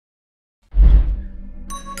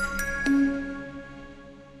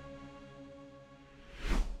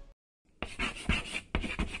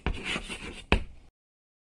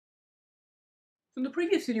In the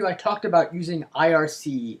previous video, I talked about using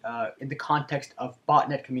IRC in the context of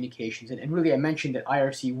botnet communications, and really I mentioned that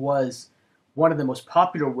IRC was one of the most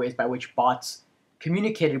popular ways by which bots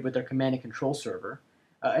communicated with their command and control server.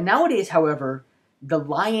 And nowadays, however, the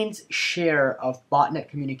lion's share of botnet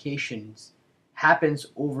communications happens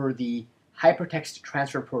over the Hypertext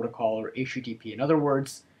Transfer Protocol, or HTTP. In other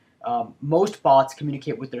words, most bots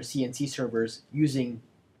communicate with their CNC servers using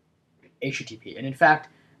HTTP. And in fact,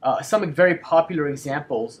 some very popular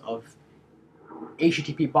examples of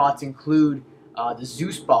HTTP bots include the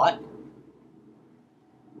Zeus bot,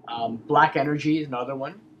 Black Energy is another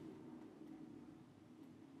one.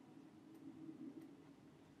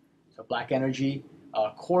 So Black Energy,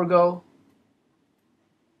 Corgo,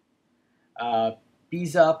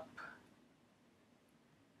 Beezup,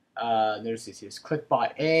 there's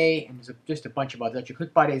ClickBot A, and there's just a bunch of others. Actually,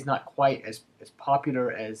 ClickBot A is not quite as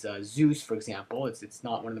popular as Zeus, for example. It's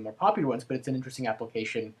not one of the more popular ones, but it's an interesting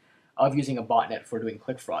application of using a botnet for doing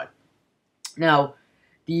click fraud. Now,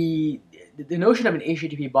 the notion of an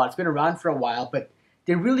HTTP bot has been around for a while, but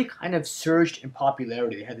they really kind of surged in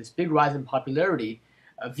popularity. They had this big rise in popularity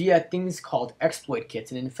via things called exploit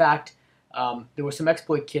kits. And in fact, there were some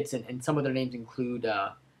exploit kits, and some of their names include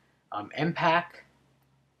MPack,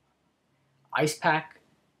 IcePack.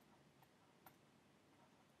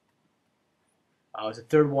 Was the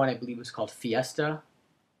third one, I believe, was called Fiesta.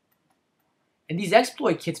 And these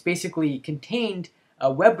exploit kits basically contained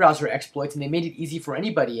web browser exploits, and they made it easy for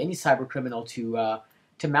anybody, any cyber criminal, to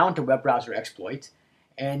mount a web browser exploit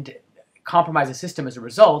and compromise the system as a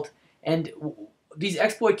result. And these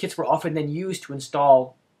exploit kits were often then used to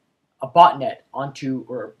install a botnet onto,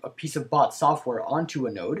 or a piece of bot software onto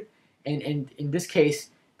a node. And in this case,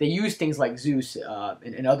 they use things like Zeus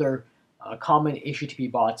and other common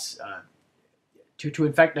HTTP bots to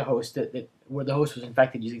infect the host where the host was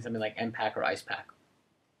infected using something like MPack or IcePack.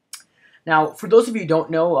 Now, for those of you who don't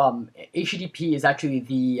know, HTTP is actually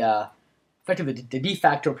effectively the de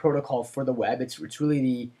facto protocol for the web. It's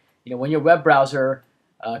really when your web browser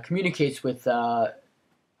communicates with the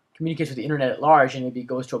internet at large, and maybe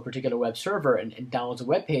goes to a particular web server and downloads a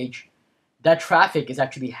web page, that traffic is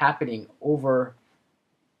actually happening over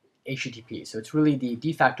HTTP. So it's really the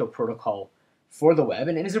de facto protocol for the web.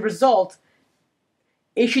 And as a result,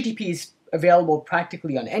 HTTP is available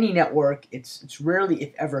practically on any network. It's rarely,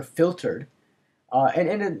 if ever, filtered.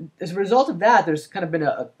 And as a result of that, there's kind of been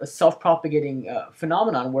a self-propagating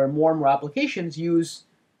phenomenon where more and more applications use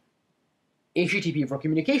HTTP for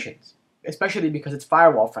communications, especially because it's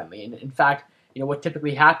firewall friendly. And in fact, what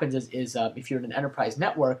typically happens is if you're in an enterprise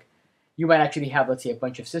network, you might actually have, let's say, a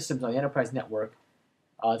bunch of systems on the enterprise network.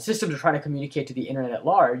 Systems are trying to communicate to the internet at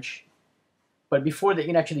large, but before they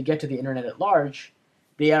can actually get to the internet at large,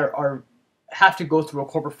 they have to go through a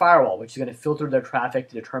corporate firewall, which is going to filter their traffic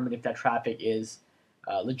to determine if that traffic is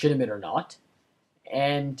legitimate or not.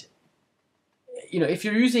 And if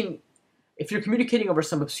you're communicating over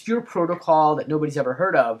some obscure protocol that nobody's ever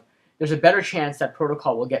heard of, there's a better chance that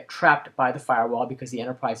protocol will get trapped by the firewall because the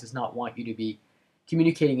enterprise does not want you to be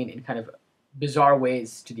communicating in kind of bizarre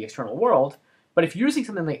ways to the external world. But if you're using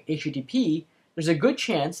something like HTTP, there's a good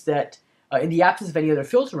chance that in the absence of any other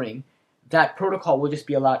filtering, that protocol will just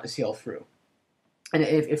be allowed to sail through. And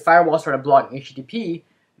if firewalls started blocking HTTP,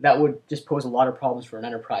 that would just pose a lot of problems for an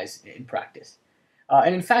enterprise in practice.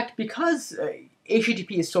 And in fact, because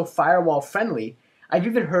HTTP is so firewall friendly, I've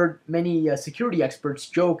even heard many security experts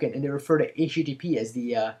joke and they refer to HTTP as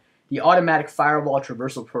the automatic firewall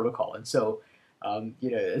traversal protocol. And so,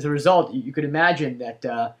 as a result, you could imagine that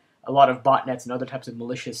a lot of botnets and other types of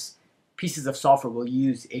malicious pieces of software will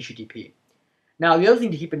use HTTP. Now, the other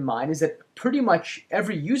thing to keep in mind is that pretty much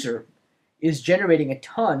every user is generating a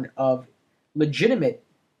ton of legitimate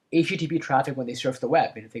HTTP traffic when they surf the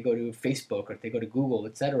web. And if they go to Facebook or if they go to Google,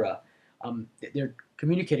 etc., they're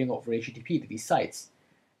communicating over HTTP to these sites.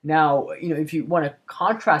 Now, if you want to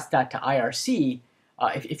contrast that to IRC,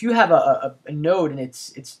 if you have a node and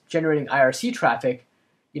it's generating IRC traffic,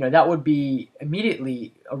 that would be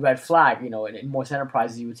immediately a red flag. And in most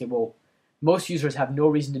enterprises, you would say, well, most users have no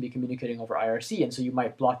reason to be communicating over IRC, and so you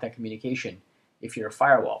might block that communication if you're a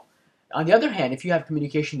firewall. On the other hand, if you have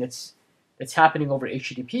communication that's happening over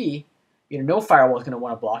HTTP, no firewall is going to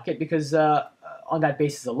want to block it because on that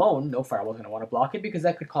basis alone, no firewall is going to want to block it because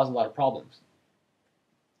that could cause a lot of problems.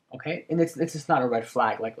 Okay, and it's just not a red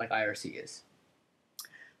flag like IRC is.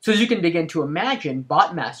 So as you can begin to imagine,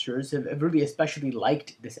 bot masters have really especially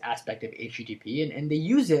liked this aspect of HTTP, and they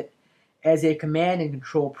use it as a command and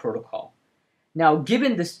control protocol. Now,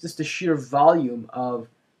 given the sheer volume of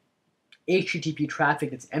HTTP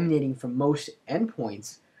traffic that's emanating from most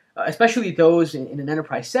endpoints, especially those in an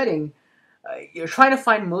enterprise setting, trying to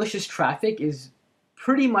find malicious traffic is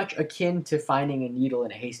pretty much akin to finding a needle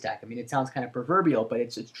in a haystack. I mean, it sounds kind of proverbial, but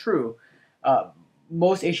it's true.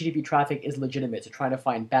 Most HTTP traffic is legitimate, so trying to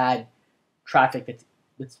find bad traffic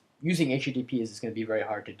that's using HTTP is going to be very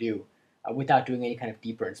hard to do without doing any kind of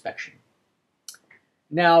deeper inspection.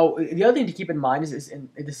 Now, the other thing to keep in mind is, and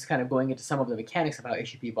this is kind of going into some of the mechanics of how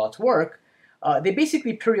HTTP bots work, they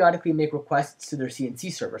basically periodically make requests to their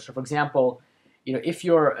CNC server. So, for example, if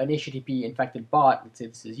you're an HTTP infected bot, let's say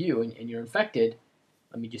this is you, and you're infected,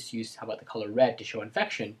 let me just use, how about the color red to show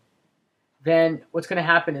infection, then what's going to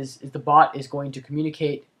happen is the bot is going to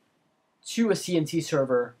communicate to a CNC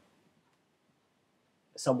server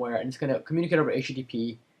somewhere, and it's going to communicate over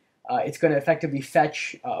HTTP. It's going to effectively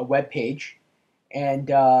fetch a web page,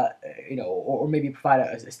 and or maybe provide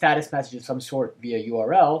a status message of some sort via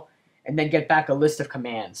URL, and then get back a list of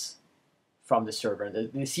commands from the server. The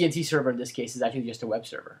CNC server in this case is actually just a web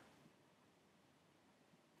server.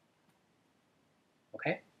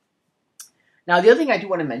 Okay. Now, the other thing I do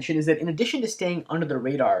want to mention is that in addition to staying under the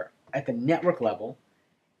radar at the network level,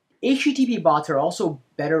 HTTP bots are also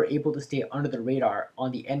better able to stay under the radar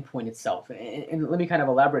on the endpoint itself. And let me kind of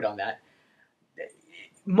elaborate on that.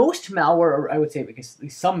 Most malware, or I would say because at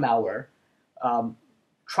least some malware,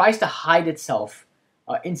 tries to hide itself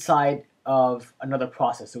inside of another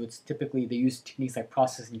process. So it's typically, they use techniques like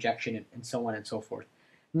process injection and so on and so forth.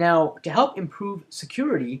 Now, to help improve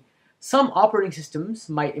security, some operating systems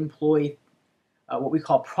might employ what we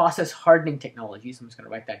call process hardening technologies. I'm just going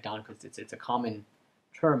to write that down because it's a common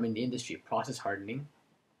term in the industry, process hardening.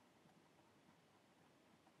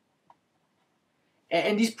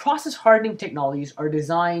 And these process hardening technologies are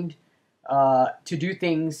designed to do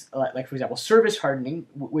things like, for example, service hardening,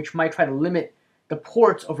 which might try to limit the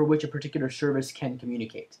ports over which a particular service can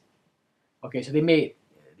communicate. Okay, so they may,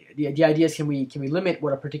 the idea is, can we limit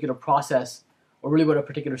what a particular process, or really what a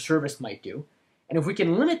particular service might do? And if we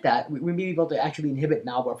can limit that, we may be able to actually inhibit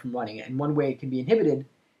malware from running. And one way it can be inhibited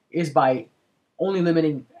is by only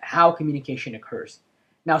limiting how communication occurs.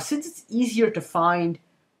 Now, since it's easier to find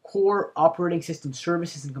core operating system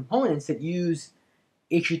services and components that use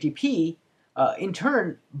HTTP, in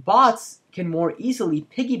turn, bots can more easily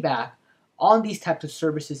piggyback on these types of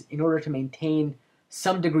services in order to maintain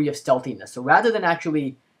some degree of stealthiness. So rather than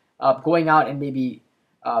actually going out and maybe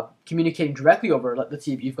communicating directly over, let's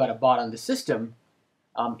see if you've got a bot on the system,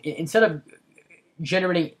 instead of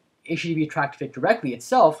generating HTTP traffic directly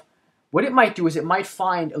itself, what it might do is it might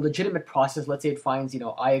find a legitimate process. Let's say it finds,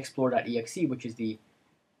 iexplore.exe, which is the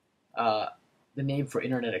name for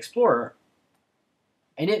Internet Explorer,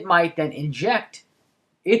 and it might then inject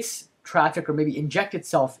its traffic, or maybe inject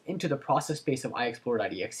itself into the process space of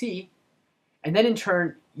iexplore.exe, and then in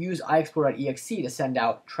turn use iexplore.exe to send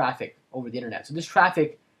out traffic over the internet. So this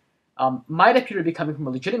traffic might appear to be coming from a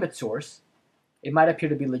legitimate source. It might appear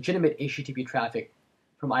to be legitimate HTTP traffic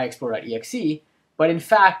from iexplore.exe, but in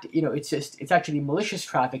fact, it's actually malicious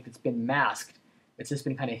traffic that's been masked. It's just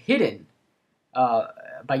been kind of hidden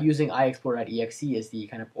by using iexplore.exe as the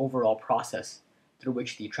kind of overall process through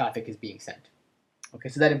which the traffic is being sent. Okay,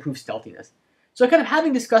 so that improves stealthiness. So kind of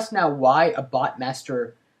having discussed now why a bot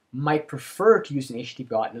master might prefer to use an HTTP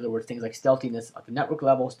bot, in other words, things like stealthiness at the network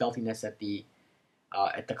level, stealthiness at the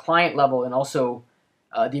client level, and also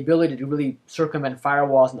the ability to really circumvent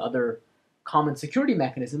firewalls and other common security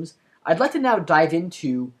mechanisms, I'd like to now dive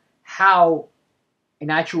into how an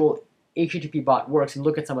actual HTTP bot works and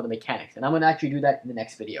look at some of the mechanics. And I'm going to actually do that in the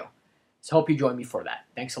next video. So hope you join me for that.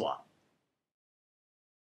 Thanks a lot.